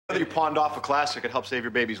You pawned off a classic. It helped save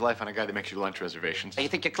your baby's life on a guy that makes you lunch reservations. You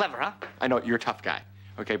think you're clever, huh? I know, you're a tough guy,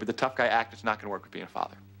 okay? But the tough guy act is not going to work with being a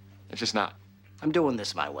father. It's just not. I'm doing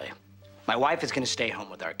this my way. My wife is going to stay home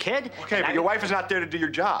with our kid. Okay, but your wife is not there to do your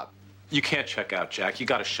job. You can't check out, Jack. You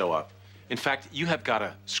got to show up. In fact, you have got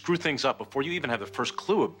to screw things up before you even have the first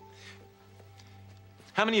clue of...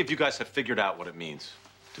 How many of you guys have figured out what it means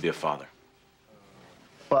to be a father?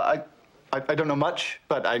 Well, I don't know much,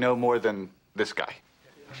 but I know more than this guy.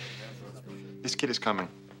 This kid is coming,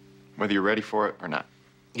 whether you're ready for it or not.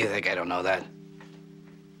 You think I don't know that?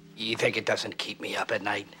 You think it doesn't keep me up at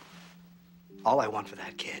night? All I want for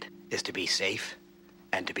that kid is to be safe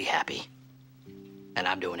and to be happy. And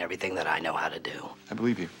I'm doing everything that I know how to do. I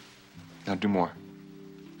believe you. Now do more.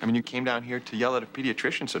 I mean, you came down here to yell at a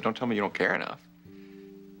pediatrician, so don't tell me you don't care enough.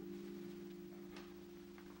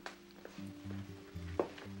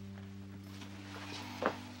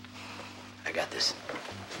 I got this.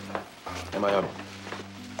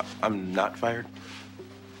 I'm not fired?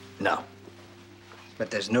 No. But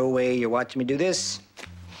there's no way you're watching me do this.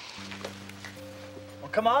 Well,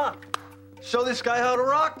 come on. Show this guy how to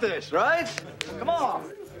rock this, right? Come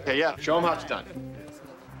on. Okay, yeah, show him how it's done.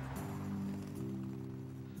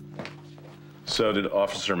 So did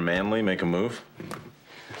Officer Manley make a move?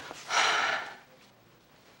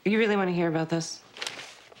 You really want to hear about this?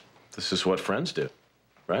 This is what friends do,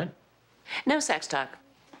 right? No sex talk.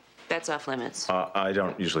 That's off limits. I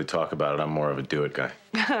don't usually talk about it. I'm more of a do-it guy.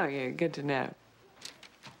 Oh, yeah, good to know.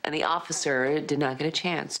 And the officer did not get a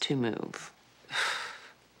chance to move.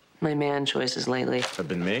 My man choices lately. Have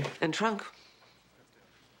been me? And Trunk.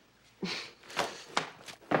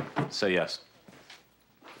 Say yes.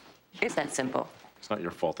 It's that simple. It's not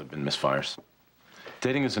your fault there have been misfires.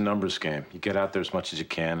 Dating is a numbers game. You get out there as much as you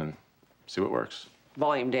can and see what works.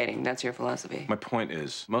 Volume dating, that's your philosophy. My point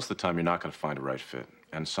is, most of the time you're not going to find a right fit.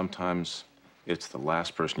 And sometimes it's the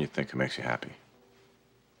last person you think who makes you happy.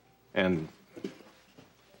 And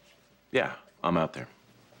yeah, I'm out there.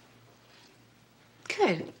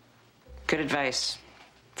 Good. Good advice.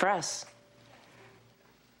 For us.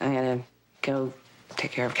 I'm gonna go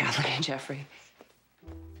take care of Kathleen and Jeffrey.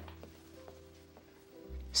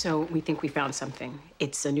 So we think we found something.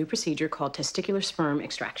 It's a new procedure called testicular sperm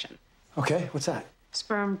extraction. Okay, what's that?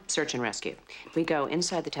 Sperm search and rescue. We go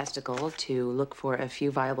inside the testicle to look for a few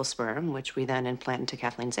viable sperm, which we then implant into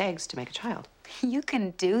Kathleen's eggs to make a child. You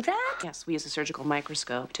can do that? Yes, we use a surgical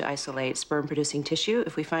microscope to isolate sperm-producing tissue.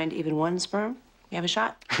 If we find even one sperm, we have a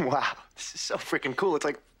shot. Wow, this is so freaking cool. It's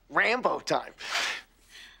like Rambo time.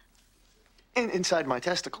 Inside my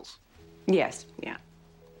testicles. Yes, yeah.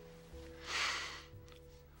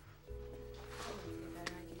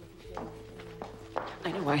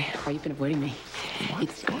 I know why you've been avoiding me.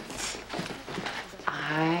 What?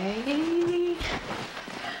 I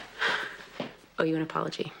owe you an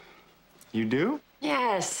apology. You do?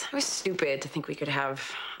 Yes, I was stupid to think we could have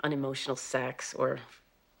unemotional sex or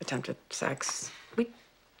attempted sex.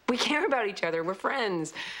 We care about each other. We're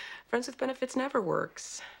friends. Friends with benefits never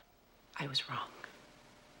works. I was wrong.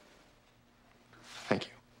 Thank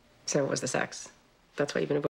you. So what was the sex? That's why you've been avoiding